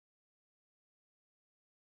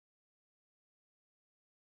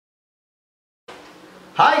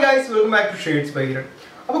Hi guys, welcome back to Shades by Kiran.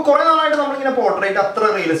 അപ്പോൾ കുറേ നാളായിട്ട് നമ്മളിങ്ങനെ പോർട്രേറ്റ് അത്ര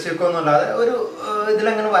റിയലിസ്റ്റിക് ഒന്നും അല്ലാതെ ഒരു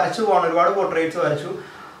ഇതിലങ്ങനെ വരച്ചു പോകണം, ഒരുപാട് പോർട്രേറ്റ്സ് വരച്ചു.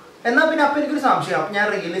 എന്നാൽ പിന്നെ അപ്പോൾ എനിക്കൊരു സംശയം, അപ്പോൾ ഞാൻ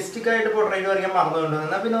റിയലിസ്റ്റിക് ആയിട്ട് പോർട്രേറ്റ് വരയ്ക്കാൻ മറന്നുകൊണ്ട്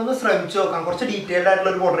എന്നാൽ പിന്നെ ഒന്ന് ശ്രമിച്ചു നോക്കാം, കുറച്ച് ഡീറ്റെയിൽഡ്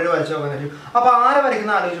ആയിട്ടുള്ള ഒരു പോർട്രേറ്റ് വരച്ചു നോക്കാൻ പറ്റും. അപ്പോൾ ആരെ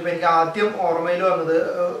വരയ്ക്കുന്ന ആലോചിച്ചപ്പോൾ എനിക്ക് ആദ്യം ഓർമ്മയിൽ വന്നത്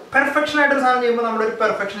പെർഫെക്ഷൻ ആയിട്ടൊരു സാധനം ചെയ്യുമ്പോൾ നമ്മുടെ ഒരു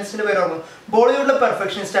പെർഫെക്ഷനിസ്റ്റിൻ്റെ പേര് ഓർമ്മ, ബോളിവുഡിലെ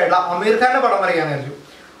പെർഫെക്ഷനിസ്റ്റ് ആയിട്ടുള്ള ആമീർ ഖാൻ്റെ പടം വരയ്ക്കാന്ന് വിചാരിച്ചു.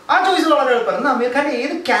 ആ ചോയ്സ് വളരെ എളുപ്പമാണ്. ആമീർ ഖാൻ്റെ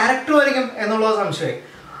ഏത് ക്യാരക്ടർ വരയ്ക്കും എന്നുള്ളത് സംശയമായി.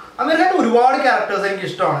 ആമീർ ഖാൻ്റെ ഒരുപാട് ക്യാരക്ടേഴ്സ് എനിക്ക്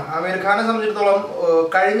ഇഷ്ടമാണ്. ആമീർ ഖാനെ സംബന്ധിച്ചിടത്തോളം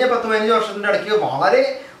കഴിഞ്ഞ 10-15 വർഷത്തിൻ്റെ ഇടയ്ക്ക് വളരെ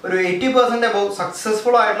ഒരു 80% അബവ്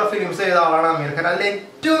സക്സസ്ഫുൾ ആയിട്ടുള്ള ഫിലിംസ് ചെയ്ത ആളാണ് ആമീർ ഖാൻ. അതിൽ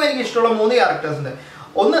ഏറ്റവും എനിക്ക് ഇഷ്ടമുള്ള 3 ക്യാരക്ടേഴ്സിൻ്റെ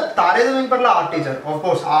ഒന്ന് താരേ Sameen പറിലെ art teacher. Of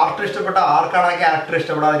course art ഇഷ്ടപ്പെട്ട ആർക്കാണ് ആ ക്യാരക്ടർ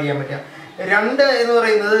ഇഷ്ടപ്പെടാതിരിക്കാൻ പറ്റുക. 2 എന്ന്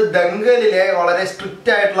പറയുന്നത് ദംഗലിലെ വളരെ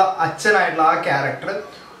സ്ട്രിക്റ്റ് ആയിട്ടുള്ള അച്ഛനായിട്ടുള്ള ആ ക്യാരക്ടർ.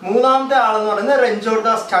 മൂന്നാമത്തെ ആളെന്ന് പറയുന്നത് രഞ്ജോർ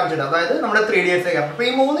ദാസ് ചാഞ്ചഡ്, അതായത് നമ്മുടെ 3 Idiots ക്യാരക്ടർ. അപ്പോൾ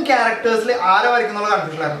ഈ 3 ക്യാരക്ടേഴ്സിൽ ആരെ വരയ്ക്കുന്നുള്ള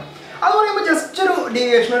കൺഫ്യൂഷനായിരുന്നു. അത് പറയുമ്പോൾ ജസ്റ്റ് ഒരു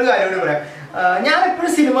ഡീവിയേഷൻ ഒരു കാര്യം കൂടി പറയാം. ഞാൻ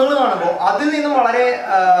എപ്പോഴും സിനിമകൾ കാണുമ്പോൾ അതിൽ നിന്നും വളരെ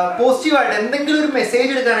പോസിറ്റീവായിട്ട് എന്തെങ്കിലും ഒരു മെസ്സേജ്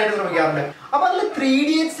എടുക്കാനായിട്ട് ശ്രമിക്കാറുണ്ട്. അപ്പോൾ അതിൽ 3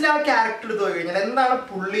 Idiots'ലെ ആ ക്യാരക്ടർ എടുത്ത് പോയി കഴിഞ്ഞാൽ എന്താണ്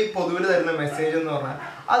പുള്ളി പൊതുവിൽ തരുന്ന മെസ്സേജ് എന്ന് പറഞ്ഞാൽ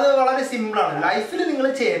അത് വളരെ സിമ്പിളാണ്. ലൈഫിൽ നിങ്ങൾ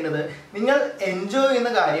ചെയ്യേണ്ടത് നിങ്ങൾ എൻജോയ്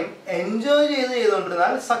ചെയ്യുന്ന കാര്യം എൻജോയ്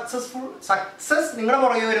ചെയ്തുകൊണ്ടിരുന്നാൽ സക്സസ് നിങ്ങളുടെ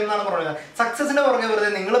പുറകെ വരും എന്നാണ് പറയുന്നത്. സക്സസിന്റെ പുറകെ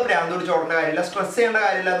വെറുതെ നിങ്ങൾ പ്രാന്ത് പിടിച്ച് ഓടേണ്ട കാര്യമില്ല, സ്ട്രെസ് ചെയ്യേണ്ട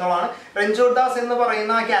കാര്യമില്ല എന്നുള്ളതാണ് രഞ്ജോർ ദാസ് എന്ന്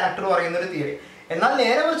പറയുന്ന ആ ക്യാരക്ടർ പറയുന്ന ഒരു തിയറി. എന്നാൽ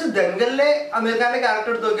നേരെ മറിച്ച് ദംഗലിലെ ആമീർ ഖാന്റെ ക്യാരക്ടർ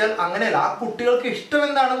എടുത്ത് നോക്കിയാൽ അങ്ങനെയല്ല. ആ കുട്ടികൾക്ക് ഇഷ്ടം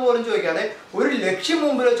എന്താണെന്ന് പോലും ചോദിക്കാതെ ഒരു ലക്ഷ്യം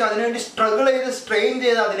മുമ്പിൽ വെച്ച് അതിനുവേണ്ടി സ്ട്രഗിൾ ചെയ്ത് സ്ട്രെയിൻ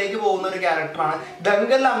ചെയ്ത് അതിലേക്ക് പോകുന്ന ഒരു ക്യാരക്ടറാണ്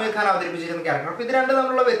ദംഗലിൽ ആമീർ ഖാൻ അവതരിപ്പിച്ചിരുന്ന ക്യാരക്ടർ. അപ്പൊ ഇത് രണ്ടും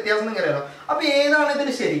തമ്മിലുള്ള വ്യത്യാസം നിങ്ങൾക്കറിയാലോ. അപ്പൊ ഏതാണ്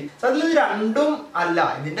ഇതിൽ ശരി? അതിൽ ഇത് രണ്ടും അല്ല,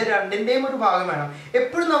 ഇതിന്റെ രണ്ടിന്റെയും ഒരു ഭാഗം വേണം.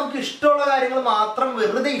 എപ്പോഴും നമുക്ക് ഇഷ്ടമുള്ള കാര്യങ്ങൾ മാത്രം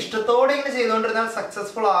വെറുതെ ഇഷ്ടത്തോടെ ഇങ്ങനെ ചെയ്തുകൊണ്ടിരുന്നാൽ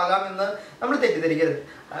സക്സസ്ഫുൾ ആകാം എന്ന് നമ്മൾ തെറ്റിദ്ധരിക്കരുത്.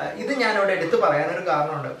 ഇത് ഞാനിവിടെ എടുത്ത് പറയാനൊരു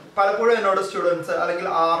കാരണമുണ്ട്. പലപ്പോഴും എന്നോട് സ്റ്റുഡൻസ് അല്ലെങ്കിൽ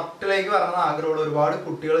ആർട്ടിലേക്ക് വരണമെന്ന് ആഗ്രഹമുള്ള ഒരുപാട്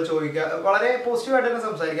കുട്ടികൾ ചോദിക്കുക, വളരെ പോസിറ്റീവായിട്ട് തന്നെ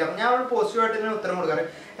സംസാരിക്കാം. ഞാൻ അവിടെ പോസിറ്റീവായിട്ട് തന്നെ ഉത്തരം കൊടുക്കാറ്.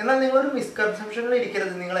 എന്നാൽ നിങ്ങളൊരു മിസ്കൺസെപ്ഷനിൽ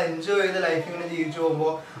ഇരിക്കരുത്. നിങ്ങൾ എൻജോയ് ചെയ്ത് ലൈഫ് ഇങ്ങനെ ജീവിച്ചു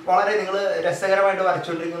പോകുമ്പോൾ വളരെ നിങ്ങൾ രസകരമായിട്ട്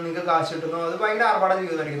വരച്ചുകൊണ്ടിരിക്കുന്നു, നിങ്ങൾക്ക് കാശ് കിട്ടുന്നു, അത് ഭയങ്കര ആർഭാട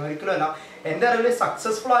ജീവിതമായിരിക്കുന്നു. ഒരിക്കലുമല്ല. എൻ്റെ അറിവിൽ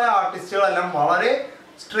സക്സസ്ഫുൾ ആയ ആർട്ടിസ്റ്റുകളെല്ലാം വളരെ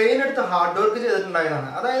സ്ട്രെയിൻ എടുത്ത് ഹാർഡ് വർക്ക് ചെയ്തിട്ടുണ്ടായതാണ്.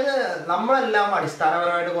 അതായത് നമ്മളെല്ലാം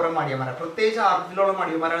അടിസ്ഥാനപരമായിട്ട് കുറേ മടിയന്മാരാണ്, പ്രത്യേകിച്ച് ആർട്ടിലുള്ള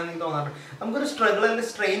മടിയന്മാരാണെന്ന് എനിക്ക് തോന്നാറുണ്ട്. നമുക്കൊരു സ്ട്രഗിൾ അല്ലെങ്കിൽ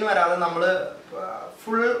സ്ട്രെയിൻ വരാതെ നമ്മൾ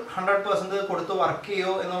ഫുൾ 100% കൊടുത്ത് വർക്ക്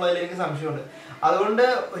ചെയ്യുമോ എന്നുള്ളതിൽ എനിക്ക് സംശയമുണ്ട്. അതുകൊണ്ട്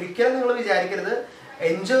ഒരിക്കലും നിങ്ങൾ വിചാരിക്കരുത്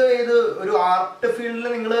എൻജോയ് ചെയ്ത് ഒരു ആർട്ട് ഫീൽഡിൽ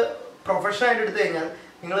നിങ്ങൾ പ്രൊഫഷനായിട്ട് എടുത്തു കഴിഞ്ഞാൽ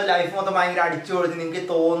നിങ്ങൾ ലൈഫ് മൊത്തം ഭയങ്കര അടിച്ചു കൊടുത്ത് നിങ്ങൾക്ക്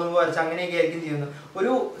തോന്നുമ്പോൾ വരച്ച് അങ്ങനെയൊക്കെ ആയിരിക്കും ചെയ്യുന്നത്.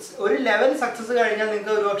 ഒരു ലെവൽ സക്സസ് കഴിഞ്ഞാൽ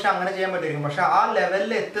നിങ്ങൾക്ക് ഒരു പക്ഷെ അങ്ങനെ ചെയ്യാൻ പറ്റുമായിരിക്കും. പക്ഷെ ആ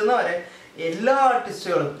ലെവലിൽ എത്തുന്നവരെ എല്ലാ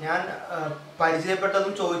ആർട്ടിസ്റ്റുകളും, ഞാൻ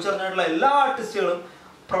പരിചയപ്പെട്ടതും ചോദിച്ചറിഞ്ഞിട്ടുള്ള എല്ലാ ആർട്ടിസ്റ്റുകളും,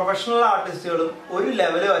 പ്രൊഫഷണൽ ആർട്ടിസ്റ്റുകളും ഒരു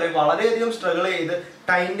ലെവൽ വരെ വളരെയധികം സ്ട്രഗിൾ ചെയ്ത്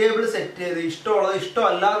ടൈം ടേബിൾ സെറ്റ് ചെയ്ത് ഇഷ്ടമുള്ളത്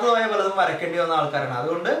ഇഷ്ടമല്ലാത്തതായ പലതും വരയ്ക്കേണ്ടി വന്ന ആൾക്കാരാണ്.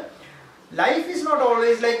 അതുകൊണ്ട് life is not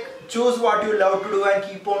always like choose what you love to do and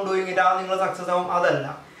keep on doing it. ആ നിങ്ങൾ സക്സസ് ആവും, അതല്ല.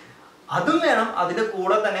 അതും വേണം. അതിൻ്റെ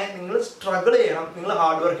കൂടെ തന്നെ നിങ്ങൾ സ്ട്രഗിൾ ചെയ്യണം, നിങ്ങൾ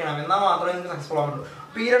ഹാർഡ് വർക്ക് ചെയ്യണം, എന്നാൽ മാത്രമേ നിങ്ങൾക്ക് സക്സസ്ഫുൾ ആവാൻ പറ്റുള്ളൂ.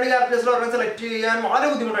 അപ്പോൾ ഈ 2 ക്യാരക്ടേഴ്സിൽ ഒരെണ്ണം സെലക്ട് ചെയ്യാൻ വളരെ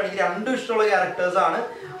ബുദ്ധിമുട്ടാണ്. എനിക്ക് 2 ഇഷ്ടമുള്ള ക്യാരക്ടേഴ്സാണ്.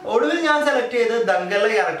 ഒടുവിൽ ഞാൻ സെലക്ട് ചെയ്തത്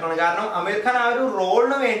ദംഗലിലെ ക്യാരക്ടറാണ്. കാരണം ആമീർ ഖാൻ ആ ഒരു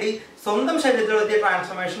റോളിന് വേണ്ടി സ്വന്തം ശരീരത്തിൽ എത്തിയ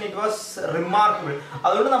ട്രാൻസ്ഫോർമേഷൻ ഇറ്റ് വാസ് റിമാർക്കബിൾ.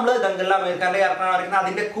 അതുകൊണ്ട് നമ്മൾ ദംഗലിലെ ആമീർ ഖാന്റെ ക്യാരക്ടറാണ് വരയ്ക്കുന്നത്.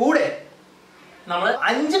 അതിൻ്റെ കൂടെ നമ്മൾ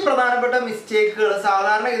 5 പ്രധാനപ്പെട്ട മിസ്റ്റേക്കുകൾ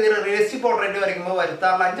സാധാരണഗതിയിൽ റിയലിസ്റ്റിക് പോർട്രേറ്റ് വരയ്ക്കുമ്പോൾ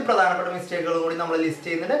വരുത്താറുള്ള 5 പ്രധാനപ്പെട്ട മിസ്റ്റേക്കുകളും കൂടി നമ്മൾ ലിസ്റ്റ്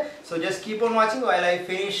ചെയ്യുന്നുണ്ട്. So just keep on watching while I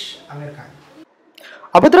finish Aamir Khan.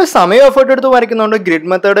 അപ്പോൾ ഇത്ര സമയം എഫേർട്ട് എടുത്ത് വരയ്ക്കുന്നതുകൊണ്ട് ഗ്രിഡ്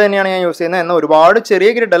മെത്തേഡ് തന്നെയാണ് ഞാൻ യൂസ് ചെയ്യുന്നത്. എന്നാൽ ഒരുപാട് ചെറിയ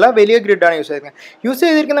ഗ്രിഡ് അല്ല, വലിയ ഗ്രിഡാണ് യൂസ്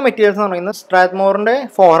ചെയ്തിരിക്കുന്ന മെറ്റീരിയൽസ് എന്ന് പറയുന്നത് സ്ട്രാത്മോറിൻ്റെ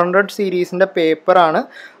 400 സീരീസിൻ്റെ പേപ്പറാണ്.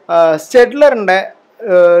 സ്റ്റെഡ്ലറിൻ്റെ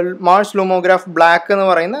മാർസ് ലൂമോഗ്രാഫ് ബ്ലാക്ക് എന്ന്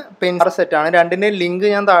പറയുന്ന പെൻസിൽ സെറ്റാണ്. 2ൻ്റെ ലിങ്ക്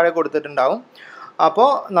ഞാൻ താഴെ കൊടുത്തിട്ടുണ്ടാവും. അപ്പോൾ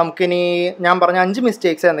നമുക്കിനി ഞാൻ പറഞ്ഞ 5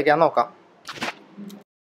 മിസ്റ്റേക്സ് എന്തൊക്കെയാണെന്ന് നോക്കാം.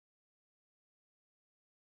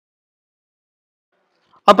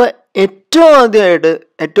 അപ്പോൾ ഏറ്റവും ആദ്യമായിട്ട്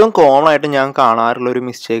ഏറ്റവും കോമൺ ആയിട്ട് ഞാൻ കാണാറുള്ള ഒരു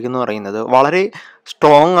മിസ്റ്റേക്ക് എന്ന് പറയുന്നത് വളരെ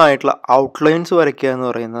സ്ട്രോങ് ആയിട്ടുള്ള ഔട്ട്ലൈൻസ് വരയ്ക്കുക എന്ന്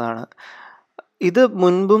പറയുന്നതാണ്. ഇത്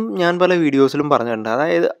മുൻപും ഞാൻ പല വീഡിയോസിലും പറഞ്ഞിട്ടുണ്ട്.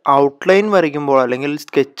 അതായത് ഔട്ട്ലൈൻ വരയ്ക്കുമ്പോൾ അല്ലെങ്കിൽ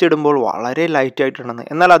സ്കെച്ച് ഇടുമ്പോൾ വളരെ ലൈറ്റായിട്ടുണ്ടെന്ന്.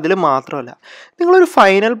 എന്നാൽ അതിൽ മാത്രമല്ല, നിങ്ങളൊരു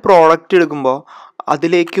ഫൈനൽ പ്രോഡക്റ്റ് എടുക്കുമ്പോൾ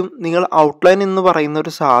അതിലേക്കും നിങ്ങൾ ഔട്ട്ലൈൻ എന്ന് പറയുന്ന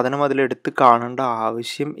ഒരു സാധനം അതിലെടുത്ത് കാണേണ്ട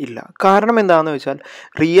ആവശ്യം ഇല്ല. കാരണം എന്താണെന്ന് വെച്ചാൽ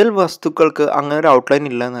റിയൽ വസ്തുക്കൾക്ക് അങ്ങനെ ഒരു ഔട്ട്ലൈൻ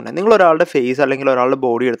ഇല്ല എന്ന് തന്നെ. നിങ്ങൾ ഒരാളുടെ ഫേസ് അല്ലെങ്കിൽ ഒരാളുടെ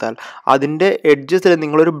ബോഡി എടുത്താൽ അതിൻ്റെ എഡ്ജസിൽ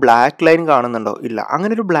നിങ്ങളൊരു ബ്ലാക്ക് ലൈൻ കാണുന്നുണ്ടോ? ഇല്ല.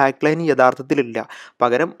 അങ്ങനെ ഒരു ബ്ലാക്ക് ലൈൻ യഥാർത്ഥത്തിലില്ല.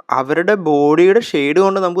 പകരം അവരുടെ ബോഡിയുടെ ഷെയ്ഡ്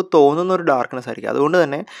കൊണ്ട് നമുക്ക് തോന്നുന്ന ഒരു ഡാർക്ക്നെസ് ആയിരിക്കും. അതുകൊണ്ട്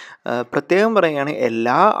തന്നെ പ്രത്യേകം പറയുകയാണ്,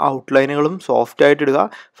 എല്ലാ ഔട്ട്ലൈനുകളും സോഫ്റ്റ് ആയിട്ട് ഇടുക.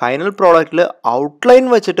 ഫൈനൽ പ്രോഡക്റ്റിൽ ഔട്ട്ലൈൻ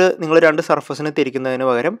വെച്ചിട്ട് നിങ്ങൾ 2 സർഫസിനെ തിരിക്കുന്നതിന്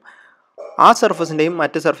പകരം ആ സർഫസിൻ്റെയും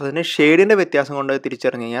മറ്റ് സർഫസിൻ്റെയും ഷെയ്ഡിൻ്റെ വ്യത്യാസം കൊണ്ട്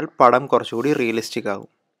തിരിച്ചറിഞ്ഞു കഴിഞ്ഞാൽ പടം കുറച്ചുകൂടി റിയലിസ്റ്റിക് ആകും.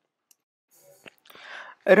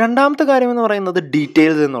 രണ്ടാമത്തെ കാര്യം എന്ന് പറയുന്നത്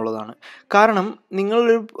ഡീറ്റെയിൽസ് എന്നുള്ളതാണ്. കാരണം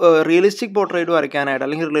നിങ്ങളൊരു റിയലിസ്റ്റിക് പോർട്രേറ്റ് വരയ്ക്കാനായിട്ട്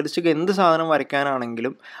അല്ലെങ്കിൽ റിയലിസ്റ്റിക് എന്ത് സാധനം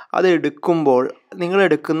വരയ്ക്കാനാണെങ്കിലും അത് എടുക്കുമ്പോൾ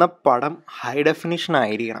നിങ്ങളെടുക്കുന്ന പടം ഹൈ ഡെഫിനിഷൻ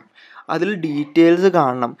ആയിരിക്കണം. അതിൽ ഡീറ്റെയിൽസ്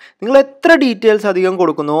കാണണം. നിങ്ങൾ എത്ര ഡീറ്റെയിൽസ് അധികം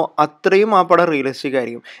കൊടുക്കുന്നുവോ അത്രയും ആ പടം റിയലിസ്റ്റിക്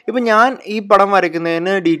ആയിരിക്കും. ഇപ്പം ഞാൻ ഈ പടം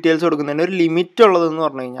വരയ്ക്കുന്നതിന് ഡീറ്റെയിൽസ് കൊടുക്കുന്നതിന് ഒരു ലിമിറ്റ് ഉള്ളതെന്ന്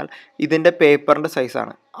പറഞ്ഞു കഴിഞ്ഞാൽ ഇതിൻ്റെ പേപ്പറിൻ്റെ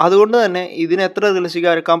സൈസാണ്. അതുകൊണ്ട് തന്നെ ഇതിന് എത്ര റിയലിസ്റ്റിക്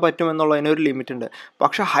വരയ്ക്കാൻ പറ്റുമെന്നുള്ളതിന് ഒരു ലിമിറ്റ് ഉണ്ട്.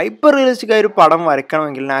 പക്ഷേ ഹൈപ്പർ റിയലിസ്റ്റിക് ആയ ഒരു പടം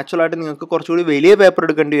വരയ്ക്കണമെങ്കിൽ നാച്ചുറലായിട്ട് നിങ്ങൾക്ക് കുറച്ചുകൂടി വലിയ പേപ്പർ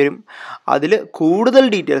എടുക്കേണ്ടി വരും. അതിൽ കൂടുതൽ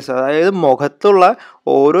ഡീറ്റെയിൽസ്, അതായത് മുഖത്തുള്ള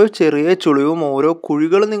ഓരോ ചെറിയ ചുളിവും ഓരോ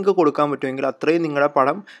കുഴികളും നിങ്ങൾക്ക് കൊടുക്കാൻ പറ്റുമെങ്കിൽ അത്രയും നിങ്ങളുടെ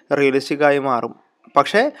പടം റിയലിസ്റ്റിക് ആയി മാറും.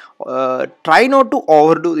 പക്ഷേ try not to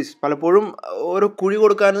over do this. പലപ്പോഴും ഓരോ കുഴി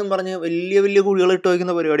കൊടുക്കാനെന്നും പറഞ്ഞ് വലിയ വലിയ കുഴികൾ ഇട്ട്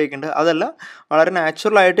വയ്ക്കുന്ന പരിപാടിയൊക്കെ ഉണ്ട്. അതല്ല, വളരെ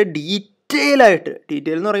നാച്ചുറലായിട്ട് ഡീറ്റെയിലായിട്ട്,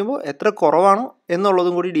 ഡീറ്റെയിൽ എന്ന് പറയുമ്പോൾ എത്ര കുറവാണോ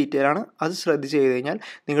എന്നുള്ളതും കൂടി ഡീറ്റെയിലാണ്. അത് ശ്രദ്ധിച്ച് ചെയ്ത് കഴിഞ്ഞാൽ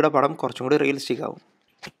നിങ്ങളുടെ പടം കുറച്ചും കൂടി റിയലിസ്റ്റിക് ആവും.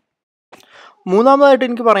 മൂന്നാമതായിട്ട്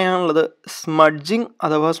എനിക്ക് പറയാനുള്ളത് സ്മഡ്ജിങ്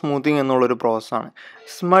അഥവാ സ്മൂത്തിങ് എന്നുള്ളൊരു പ്രോസസ്സാണ്.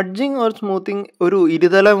 സ്മഡ്ജിങ് ഓർ സ്മൂത്തിങ് ഒരു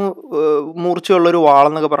ഇരുതല മൂർച്ചയുള്ളൊരു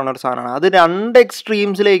വാളെന്നൊക്കെ പറയുന്നൊരു സാധനമാണ്. അത് രണ്ട്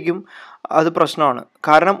എക്സ്ട്രീംസിലേക്കും അത് പ്രശ്നമാണ്.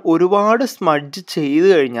 കാരണം ഒരുപാട് സ്മഡ്ജ് ചെയ്ത്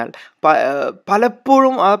കഴിഞ്ഞാൽ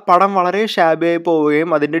പലപ്പോഴും ആ പടം വളരെ ഷാബിയായി പോവുകയും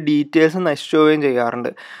അതിൻ്റെ ഡീറ്റെയിൽസ് നശിച്ചു പോവുകയും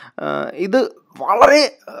ചെയ്യാറുണ്ട്. ഇത് വളരെ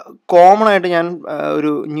കോമൺ ആയിട്ട് ഞാൻ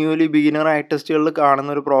ഒരു ന്യൂലി ബിഗിനർ ആർട്ടിസ്റ്റുകളിൽ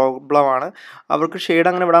കാണുന്ന ഒരു പ്രോബ്ലമാണ്. അവർക്ക് ഷെയ്ഡ്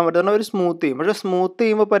അങ്ങനെ വിടാൻ പറ്റുന്ന ഒരു സ്മൂത്ത് ചെയ്യും. പക്ഷേ സ്മൂത്ത്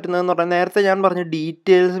ചെയ്യുമ്പോൾ പറ്റുന്നതെന്ന് പറഞ്ഞാൽ നേരത്തെ ഞാൻ പറഞ്ഞ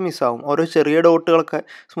ഡീറ്റെയിൽസ് മിസ്സാവും. ഓരോ ചെറിയ ഡോട്ടുകളൊക്കെ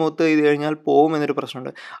സ്മൂത്ത് ചെയ്ത് കഴിഞ്ഞാൽ പോകും എന്നൊരു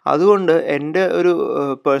പ്രശ്നമുണ്ട്. അതുകൊണ്ട് എൻ്റെ ഒരു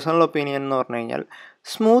പേഴ്സണൽ ഒപ്പീനിയൻ എന്ന് പറഞ്ഞു കഴിഞ്ഞാൽ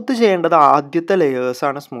സ്മൂത്ത് ചെയ്യേണ്ടത് ആദ്യത്തെ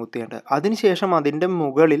ലെയേഴ്സാണ് സ്മൂത്ത് ചെയ്യേണ്ടത്. അതിനുശേഷം അതിൻ്റെ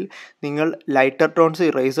മുകളിൽ നിങ്ങൾ ലൈറ്റർ ടോൺസ്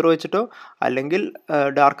ഇറേസർ വെച്ചിട്ടോ അല്ലെങ്കിൽ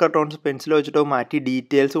ഡാർക്കർ ടോൺസ് പെൻസിൽ വെച്ചിട്ടോ മാറ്റി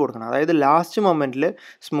ഡീറ്റെയിൽസ് കൊടുക്കണം. അതായത് ലാസ്റ്റ് മൊമെൻറ്റിൽ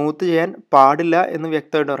സ്മൂത്ത് ചെയ്യാൻ പാടില്ല എന്ന്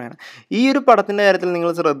വ്യക്തമായിട്ട് പറയണം. ഈ ഒരു പടത്തിൻ്റെ കാര്യത്തിൽ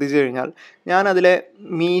നിങ്ങൾ ശ്രദ്ധിച്ചു കഴിഞ്ഞാൽ ഞാൻ അതിലെ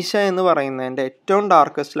മീശ എന്ന് പറയുന്നതിൻ്റെ ഏറ്റവും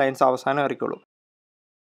ഡാർക്കസ്റ്റ് ലൈൻസ് അവസാനം വരയ്ക്കുള്ളൂ.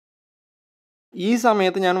 ഈ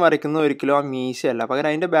സമയത്ത് ഞാൻ വരയ്ക്കുന്നത് ഒരിക്കലും ആ മീശയല്ല, പകരം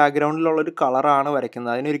അതിൻ്റെ ബാക്ക്ഗ്രൗണ്ടിലുള്ളൊരു കളറാണ്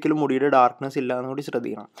വരയ്ക്കുന്നത്. അതിനൊരിക്കലും മുടിയുടെ ഡാർക്ക്നെസ് ഇല്ല എന്ന് കൂടി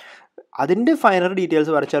ശ്രദ്ധിക്കണം. അതിൻ്റെ ഫൈനൽ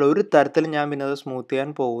ഡീറ്റെയിൽസ് വരച്ചാൽ ഒരു തരത്തിലും ഞാൻ പിന്നെ അത് സ്മൂത്ത്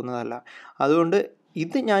ചെയ്യാൻ പോകുന്നതല്ല. അതുകൊണ്ട്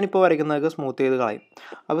ഇത് ഞാനിപ്പോൾ വരയ്ക്കുന്നതൊക്കെ സ്മൂത്ത് ചെയ്ത് കളയും.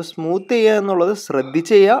 അപ്പോൾ സ്മൂത്ത് ചെയ്യുക എന്നുള്ളത്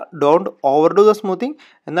ശ്രദ്ധിച്ച് ചെയ്യുക. Don't over do the smoothing.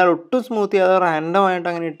 എന്നാൽ ഒട്ടും സ്മൂത്ത് ചെയ്യാതെ റാൻഡമായിട്ട്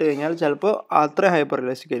അങ്ങനെ ഇട്ട് കഴിഞ്ഞാൽ ചിലപ്പോൾ അത്ര ഹൈപ്പർ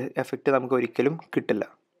റിയലിസ്റ്റിക് എഫക്റ്റ് നമുക്ക് ഒരിക്കലും കിട്ടില്ല.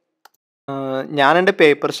 ഞാൻ എൻ്റെ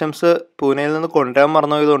പേപ്പർ സ്റ്റെംസ് പൂനെയിൽ നിന്ന് കൊണ്ടുവരാൻ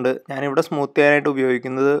മറന്നുപോയതുകൊണ്ട് ഞാനിവിടെ സ്മൂത്ത് ചെയ്യാനായിട്ട്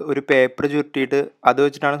ഉപയോഗിക്കുന്നത് ഒരു പേപ്പർ ചുരുട്ടിയിട്ട് അത്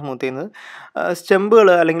വെച്ചിട്ടാണ് സ്മൂത്ത് ചെയ്യുന്നത്. സ്റ്റെമ്പുകൾ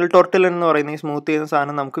അല്ലെങ്കിൽ ടോർട്ടിലൻ എന്ന് പറയുന്ന ഈ സ്മൂത്ത് ചെയ്യുന്ന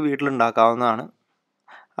സാധനം നമുക്ക് വീട്ടിലുണ്ടാക്കാവുന്നതാണ്.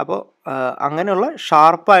 അപ്പോൾ അങ്ങനെയുള്ള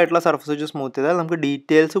ഷാർപ്പായിട്ടുള്ള സർഫസ് വെച്ച് സ്മൂത്ത് ചെയ്താൽ നമുക്ക്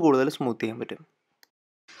ഡീറ്റെയിൽസ് കൂടുതൽ സ്മൂത്ത് ചെയ്യാൻ പറ്റും.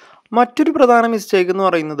 മറ്റൊരു പ്രധാന മിസ്റ്റേക്ക് എന്ന്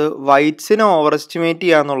പറയുന്നത് വൈറ്റ്സിനെ ഓവർ എസ്റ്റിമേറ്റ്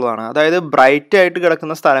ചെയ്യുക എന്നുള്ളതാണ്. അതായത് ബ്രൈറ്റ് ആയിട്ട്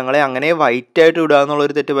കിടക്കുന്ന സ്ഥലങ്ങളെ അങ്ങനെ വൈറ്റ് ആയിട്ട് ഇടുക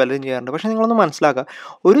എന്നുള്ളൊരു തെറ്റ് പലരും ചെയ്യാറുണ്ട്. പക്ഷേ നിങ്ങളൊന്ന് മനസ്സിലാക്കുക,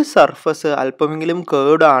 ഒരു സർഫസ് അല്പമെങ്കിലും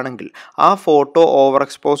കേർഡ് ആണെങ്കിൽ, ആ ഫോട്ടോ ഓവർ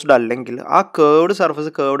എക്സ്പോസ്ഡ് അല്ലെങ്കിൽ ആ കേർഡ്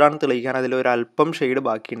സർഫസ് കേർഡ് ആണ് തെളിയിക്കാൻ അതിലൊരു അല്പം ഷെയ്ഡ്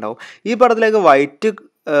ബാക്കിയുണ്ടാവും. ഈ പടത്തിലേക്ക് വൈറ്റ്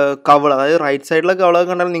കവൾ, അതായത് റൈറ്റ് സൈഡിലെ കവളൊക്കെ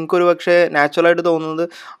കണ്ടാൽ നിങ്ങൾക്ക് ഒരു പക്ഷേ നാച്ചുറലായിട്ട് തോന്നുന്നത്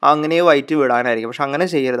അങ്ങനെ വൈറ്റ് വിടാനായിരിക്കും. പക്ഷെ അങ്ങനെ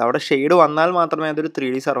ചെയ്യരുത്. അവിടെ ഷെയ്ഡ് വന്നാൽ മാത്രമേ അതൊരു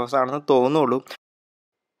 3D സർഫസ് ആണെന്ന് തോന്നുള്ളൂ.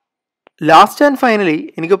 ലാസ്റ്റ് ആൻഡ് ഫൈനലി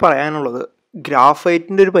എനിക്ക് പറയാനുള്ളത്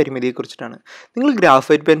ഗ്രാഫൈറ്റിൻ്റെ ഒരു പരിമിതിയെക്കുറിച്ചിട്ടാണ്. നിങ്ങൾ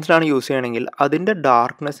ഗ്രാഫൈറ്റ് പെൻസിലാണ് യൂസ് ചെയ്യണമെങ്കിൽ അതിൻ്റെ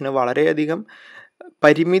ഡാർക്ക്നെസ്സിന് വളരെയധികം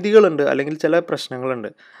പരിമിതികളുണ്ട്, അല്ലെങ്കിൽ ചില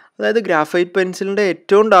പ്രശ്നങ്ങളുണ്ട്. അതായത് ഗ്രാഫൈറ്റ് പെൻസിലിൻ്റെ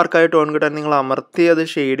ഏറ്റവും ഡാർക്കായ ടോൺ കിട്ടാൻ നിങ്ങൾ അമർത്തി അത്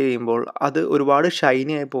ഷെയ്ഡ് ചെയ്യുമ്പോൾ അത് ഒരുപാട്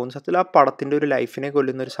ഷൈനി ആയി പോകും. സത്യത്തിൽ ആ പടത്തിൻ്റെ ഒരു ലൈഫിനെ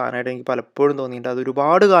കൊല്ലുന്ന ഒരു സാധനമായിട്ട് എനിക്ക് പലപ്പോഴും തോന്നിയിട്ടുണ്ട്. അത്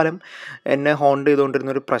ഒരുപാട് കാലം എന്നെ ഹോണ്ട്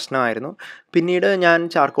ചെയ്തുകൊണ്ടിരുന്ന ഒരു പ്രശ്നമായിരുന്നു. പിന്നീട് ഞാൻ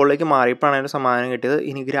ചാർക്കോളിലേക്ക് മാറിയപ്പോഴാണ് അതിന് സമാധാനം കിട്ടിയത്.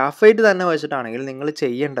 ഇനി ഗ്രാഫൈറ്റ് തന്നെ വെച്ചിട്ടാണെങ്കിൽ നിങ്ങൾ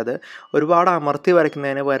ചെയ്യേണ്ടത് ഒരുപാട് അമർത്തി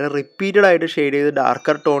വരയ്ക്കുന്നതിന് പകരം റിപ്പീറ്റഡ് ആയിട്ട് ഷെയ്ഡ് ചെയ്ത്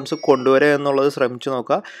ഡാർക്കർ ടോൺസ് കൊണ്ടുവരിക എന്നുള്ളത് ശ്രമിച്ചു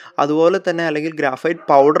നോക്കുക. അതുപോലെ തന്നെ അല്ലെങ്കിൽ ഗ്രാഫൈറ്റ്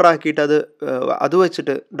പൗഡർ ആക്കിയിട്ട് അത്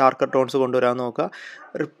വെച്ചിട്ട് ഡാർക്കർ ടോൺസ് കൊണ്ടുവരാൻ നോക്കുക.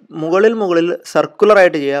 മുകളിൽ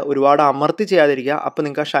സർക്കുലറായിട്ട് ചെയ്യുക, ഒരുപാട് അമർത്തി ചെയ്യാതിരിക്കുക. അപ്പോൾ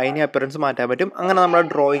നിങ്ങൾക്ക് ആ ഷൈനി അപ്പിയറൻസ് മാറ്റാൻ പറ്റും. അങ്ങനെ നമ്മുടെ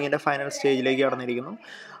ഡ്രോയിങ്ങിൻ്റെ ഫൈനൽ സ്റ്റേജിലേക്ക് കടന്നിരിക്കുന്നു.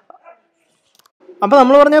 അപ്പോൾ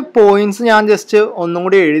നമ്മൾ പറഞ്ഞ പോയിൻറ്റ്സ് ഞാൻ ജസ്റ്റ് ഒന്നും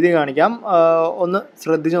കൂടി എഴുതി കാണിക്കാം, ഒന്ന്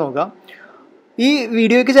ശ്രദ്ധിച്ച് നോക്കാം. ഈ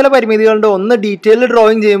വീഡിയോയ്ക്ക് ചില പരിമിതികളുണ്ട്. ഒന്ന്, ഡീറ്റെയിൽ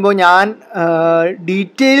ഡ്രോയിങ് ചെയ്യുമ്പോൾ ഞാൻ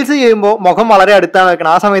ഡീറ്റെയിൽസ് ചെയ്യുമ്പോൾ മുഖം വളരെ അടുത്താണ്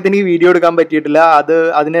വെക്കണം. ആ സമയത്ത് എനിക്ക് വീഡിയോ എടുക്കാൻ പറ്റിയിട്ടില്ല.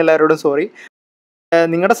 അതിന് എല്ലാവരോടും സോറി.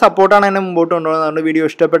 നിങ്ങളുടെ സപ്പോർട്ടാണ് എന്നെ മുമ്പോട്ട് കൊണ്ടുപോകുന്നത്. അതുകൊണ്ട് വീഡിയോ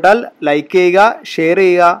ഇഷ്ടപ്പെട്ടാൽ ലൈക്ക് ചെയ്യുക, ഷെയർ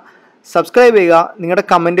ചെയ്യുക, സബ്സ്ക്രൈബ് ചെയ്യുക. നിങ്ങളുടെ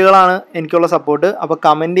കമൻറ്റുകളാണ് എനിക്കുള്ള സപ്പോർട്ട്. അപ്പോൾ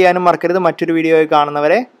കമൻറ്റ് ചെയ്യാനും മറക്കരുത്. മറ്റൊരു വീഡിയോയിൽ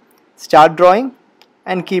കാണുന്നവരെ start drawing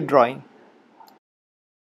and keep drawing.